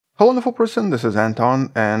Hello wonderful person, this is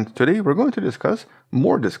Anton, and today we're going to discuss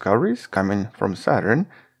more discoveries coming from Saturn,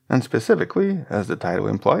 and specifically, as the title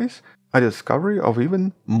implies, a discovery of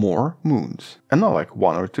even more moons. And not like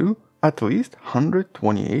one or two, at least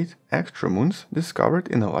 128 extra moons discovered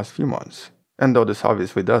in the last few months. And though this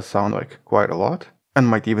obviously does sound like quite a lot, and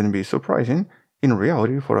might even be surprising, in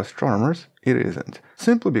reality for astronomers it isn't,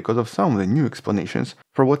 simply because of some of the new explanations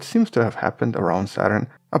for what seems to have happened around Saturn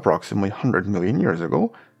approximately 100 million years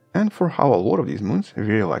ago, and for how a lot of these moons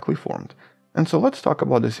very likely formed. And so let's talk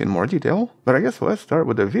about this in more detail, but I guess let's start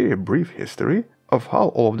with a very brief history of how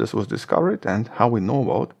all of this was discovered and how we know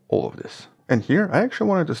about all of this. And here I actually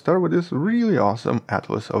wanted to start with this really awesome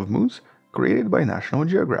atlas of moons created by National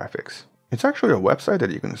Geographic. It's actually a website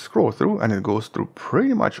that you can scroll through, and it goes through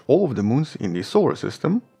pretty much all of the moons in the solar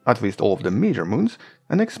system, at least all of the major moons,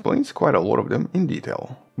 and explains quite a lot of them in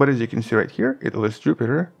detail. But as you can see right here, it lists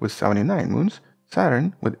Jupiter with 79 moons,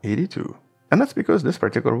 Saturn with 82. And that's because this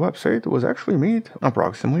particular website was actually made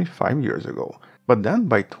approximately 5 years ago. But then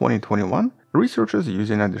by 2021, researchers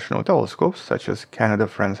using additional telescopes such as Canada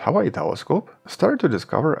Friends Hawaii Telescope started to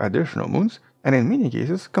discover additional moons, and in many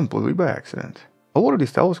cases completely by accident. A lot of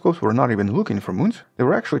these telescopes were not even looking for moons, they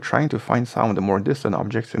were actually trying to find some of the more distant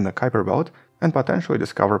objects in the Kuiper Belt and potentially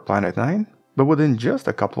discover Planet 9. But within just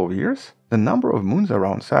a couple of years, the number of moons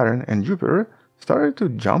around Saturn and Jupiter started to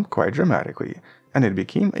jump quite dramatically, and it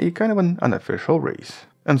became a kind of an unofficial race.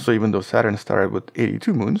 And so even though Saturn started with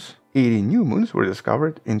 82 moons, 80 new moons were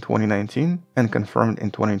discovered in 2019 and confirmed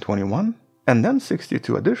in 2021, and then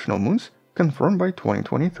 62 additional moons confirmed by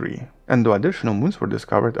 2023. And though additional moons were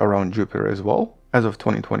discovered around Jupiter as well, as of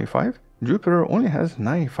 2025, Jupiter only has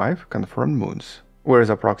 95 confirmed moons, whereas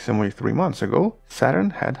approximately 3 months ago, Saturn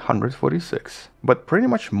had 146. But pretty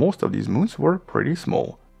much most of these moons were pretty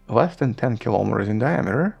small, less than 10 kilometers in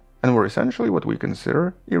diameter, and were essentially what we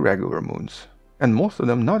consider irregular moons. And most of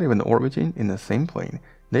them not even orbiting in the same plane.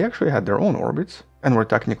 They actually had their own orbits, and were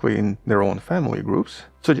technically in their own family groups,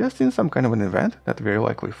 suggesting some kind of an event that very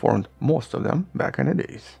likely formed most of them back in the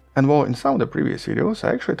days. And while in some of the previous videos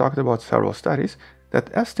I actually talked about several studies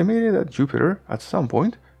that estimated that Jupiter at some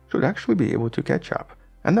point should actually be able to catch up.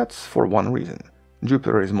 And that's for one reason.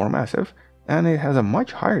 Jupiter is more massive, and it has a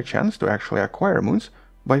much higher chance to actually acquire moons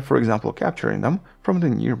by, for example, capturing them from the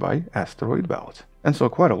nearby asteroid belt. And so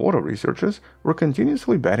quite a lot of researchers were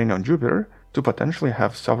continuously betting on Jupiter to potentially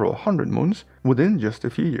have several hundred moons within just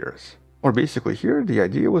a few years. Or basically here, the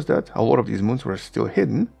idea was that a lot of these moons were still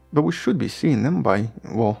hidden, but we should be seeing them by,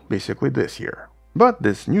 well, basically this year. But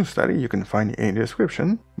this new study you can find in the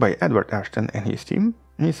description by Edward Ashton and his team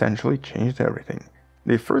essentially changed everything.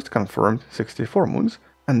 They first confirmed 64 moons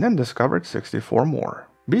and then discovered 64 more,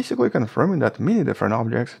 basically confirming that many different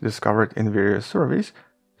objects discovered in various surveys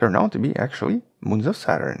turn out to be actually moons of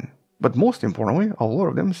Saturn. But most importantly, a lot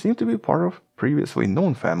of them seem to be part of previously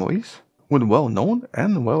known families with well-known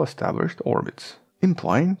and well-established orbits,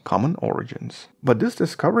 implying common origins. But this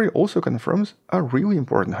discovery also confirms a really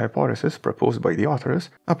important hypothesis proposed by the authors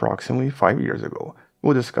approximately 5 years ago.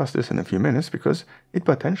 We'll discuss this in a few minutes because it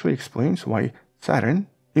potentially explains why Saturn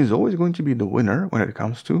is always going to be the winner when it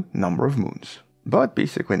comes to number of moons. But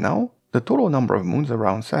basically now, the total number of moons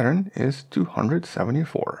around Saturn is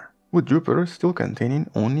 274, with Jupiter still containing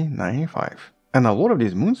only 95. And a lot of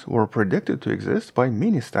these moons were predicted to exist by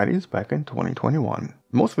many studies back in 2021,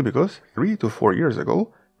 mostly because 3 to 4 years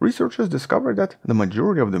ago, researchers discovered that the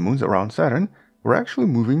majority of the moons around Saturn were actually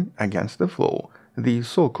moving against the flow, the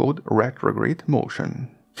so-called retrograde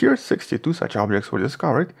motion. Here 62 such objects were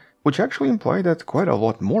discovered, which actually imply that quite a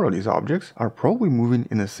lot more of these objects are probably moving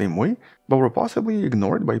in the same way, but were possibly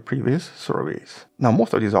ignored by previous surveys. Now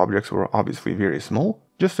most of these objects were obviously very small,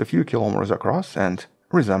 just a few kilometers across and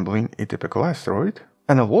resembling a typical asteroid,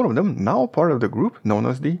 and a lot of them now part of the group known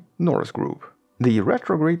as the North Group, the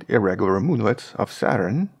retrograde irregular moonlets of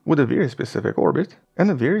Saturn with a very specific orbit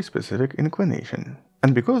and a very specific inclination.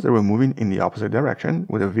 And because they were moving in the opposite direction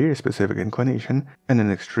with a very specific inclination and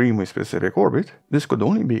an extremely specific orbit, this could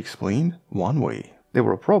only be explained one way. They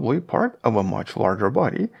were probably part of a much larger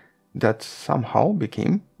body that somehow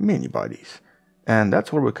became many bodies. And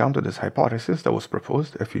that's where we come to this hypothesis that was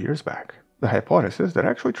proposed a few years back. The hypothesis that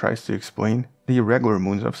actually tries to explain the irregular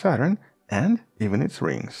moons of Saturn and even its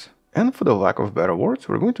rings. And for the lack of better words,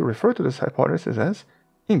 we're going to refer to this hypothesis as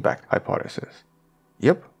impact hypothesis.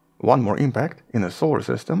 Yep, one more impact in a solar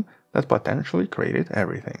system that potentially created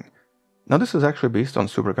everything. Now this is actually based on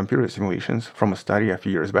supercomputer simulations from a study a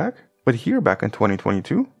few years back, but here back in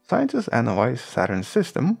 2022, scientists analyzed Saturn's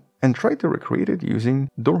system and tried to recreate it using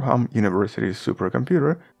Durham University's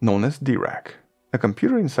supercomputer known as DRAC. a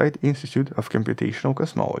computer inside Institute of Computational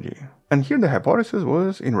Cosmology. And here the hypothesis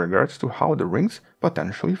was in regards to how the rings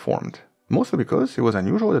potentially formed. Mostly because it was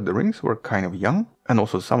unusual that the rings were kind of young, and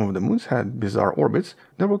also some of the moons had bizarre orbits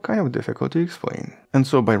that were kind of difficult to explain. And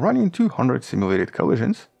so by running 200 simulated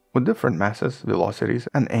collisions with different masses, velocities,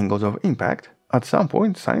 and angles of impact, at some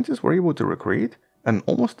point scientists were able to recreate an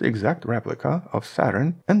almost exact replica of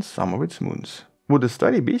Saturn and some of its moons. With the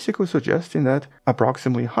study basically suggesting that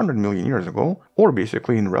approximately 100 million years ago, or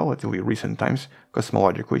basically in relatively recent times,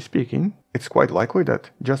 cosmologically speaking, it's quite likely that,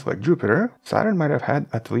 just like Jupiter, Saturn might have had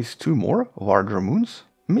at least 2 more larger moons,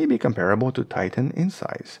 maybe comparable to Titan in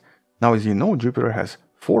size. Now, as you know, Jupiter has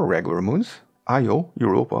 4 regular moons, Io,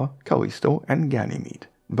 Europa, Callisto, and Ganymede.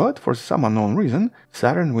 But for some unknown reason,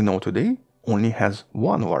 Saturn we know today only has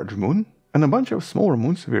 1 large moon, and a bunch of smaller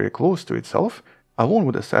moons very close to itself, along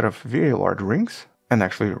with a set of very large rings, and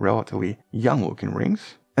actually relatively young-looking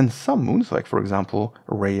rings, and some moons, like for example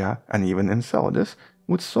Rhea and even Enceladus,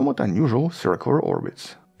 with somewhat unusual circular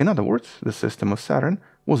orbits. In other words, the system of Saturn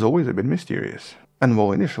was always a bit mysterious. And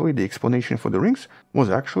while initially the explanation for the rings was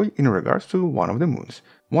actually in regards to one of the moons.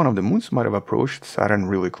 One of the moons might have approached Saturn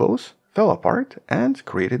really close, fell apart, and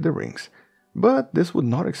created the rings. But this would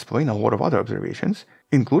not explain a lot of other observations,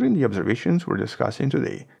 including the observations we're discussing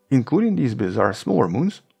today, including these bizarre smaller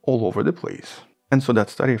moons all over the place. And so that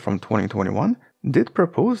study from 2021 did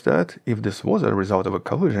propose that if this was a result of a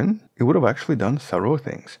collision, it would have actually done several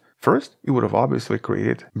things. First, it would have obviously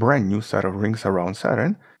created a brand new set of rings around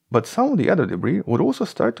Saturn, but some of the other debris would also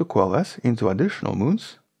start to coalesce into additional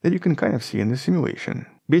moons that you can kind of see in the simulation.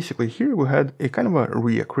 Basically here we had a kind of a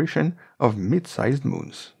reaccretion of mid-sized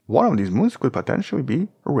moons. One of these moons could potentially be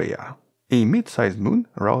Rhea, a mid-sized moon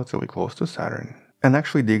relatively close to Saturn. And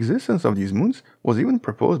actually the existence of these moons was even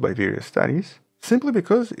proposed by various studies, simply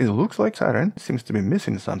because it looks like Saturn seems to be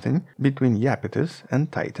missing something between Iapetus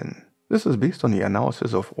and Titan. This is based on the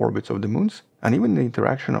analysis of orbits of the moons and even the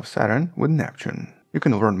interaction of Saturn with Neptune. You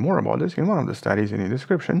can learn more about this in one of the studies in the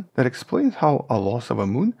description that explains how a loss of a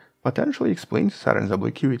moon potentially explains Saturn's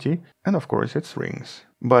obliquity and of course its rings.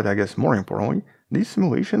 But I guess more importantly, these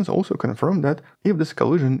simulations also confirm that if this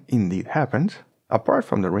collision indeed happened, apart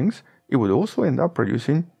from the rings, it would also end up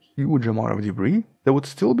producing huge amount of debris that would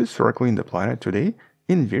still be circling the planet today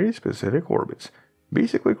in very specific orbits,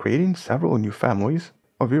 basically creating several new families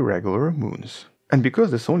of irregular moons. And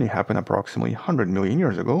because this only happened approximately 100 million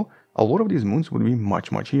years ago, a lot of these moons would be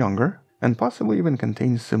much younger and possibly even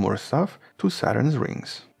contain similar stuff to Saturn's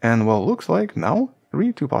rings. And well, looks like now,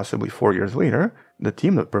 3 to possibly 4 years later, the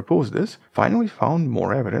team that proposed this finally found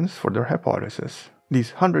more evidence for their hypothesis.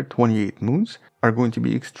 These 128 moons are going to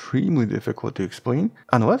be extremely difficult to explain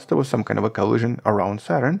unless there was some kind of a collision around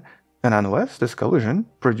Saturn and unless this collision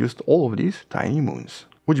produced all of these tiny moons,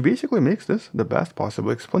 which basically makes this the best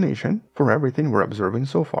possible explanation for everything we're observing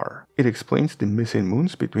so far. It explains the missing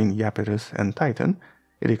moons between Iapetus and Titan.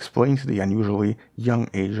 It explains the unusually young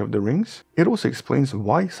age of the rings. It also explains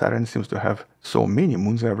why Saturn seems to have so many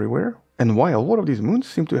moons everywhere, and why a lot of these moons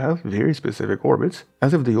seem to have very specific orbits,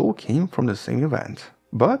 as if they all came from the same event.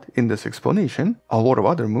 But in this explanation, a lot of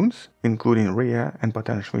other moons, including Rhea and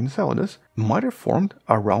potentially Enceladus, might have formed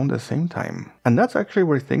around the same time. And that's actually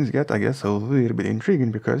where things get, I guess, a little bit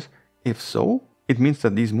intriguing, because if so, it means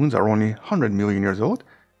that these moons are only 100 million years old,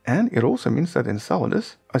 and it also means that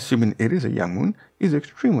Enceladus, assuming it is a young moon, is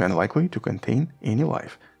extremely unlikely to contain any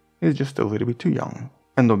life. It's just a little bit too young.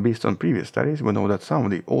 And though based on previous studies, we know that some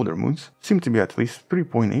of the older moons seem to be at least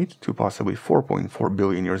 3.8 to possibly 4.4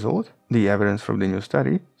 billion years old, the evidence from the new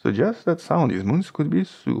study suggests that some of these moons could be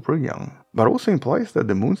super young. But also implies that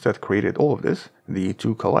the moons that created all of this, the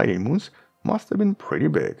 2 colliding moons, must have been pretty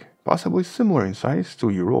big, possibly similar in size to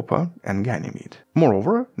Europa and Ganymede.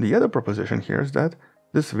 Moreover, the other proposition here is that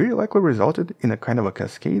this very likely resulted in a kind of a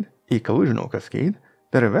cascade, a collisional cascade,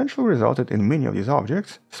 that eventually resulted in many of these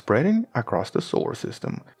objects spreading across the solar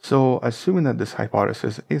system. So, assuming that this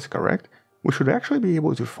hypothesis is correct, we should actually be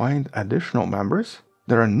able to find additional members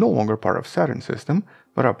that are no longer part of Saturn's system,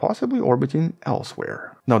 but are possibly orbiting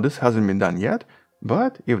elsewhere. Now, this hasn't been done yet,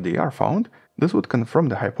 but if they are found, this would confirm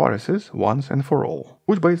the hypothesis once and for all,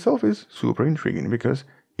 which by itself is super intriguing, because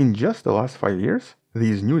in just the last 5 years,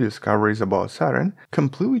 these new discoveries about Saturn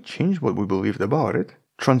completely changed what we believed about it,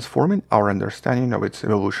 transforming our understanding of its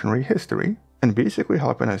evolutionary history and basically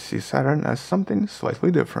helping us see Saturn as something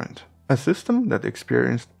slightly different. A system that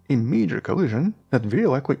experienced a major collision that very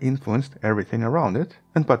likely influenced everything around it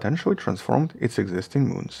and potentially transformed its existing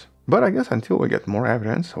moons. But I guess until we get more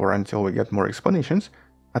evidence or until we get more explanations,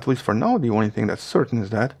 at least for now the only thing that's certain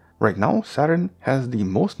is that right now Saturn has the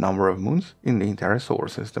most number of moons in the entire solar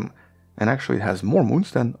system. and actually it has more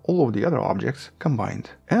moons than all of the other objects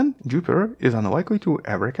combined. And Jupiter is unlikely to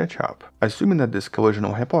ever catch up, assuming that this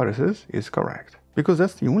collisional hypothesis is correct, because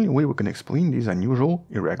that's the only way we can explain these unusual,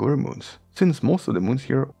 irregular moons. Since most of the moons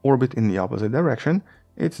here orbit in the opposite direction,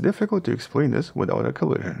 it's difficult to explain this without a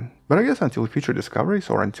collision. But I guess until future discoveries,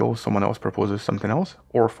 or until someone else proposes something else,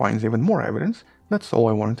 or finds even more evidence, that's all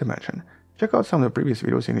I wanted to mention. Check out some of the previous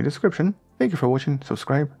videos in the description. Thank you for watching,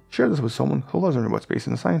 subscribe, share this with someone who loves learning about space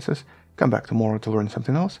and the sciences, come back tomorrow to learn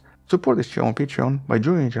something else, support this channel on Patreon by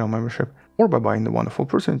joining a channel membership, or by buying the wonderful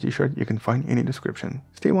person t-shirt you can find in the description.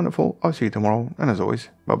 Stay wonderful, I'll see you tomorrow, and as always,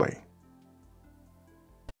 bye bye.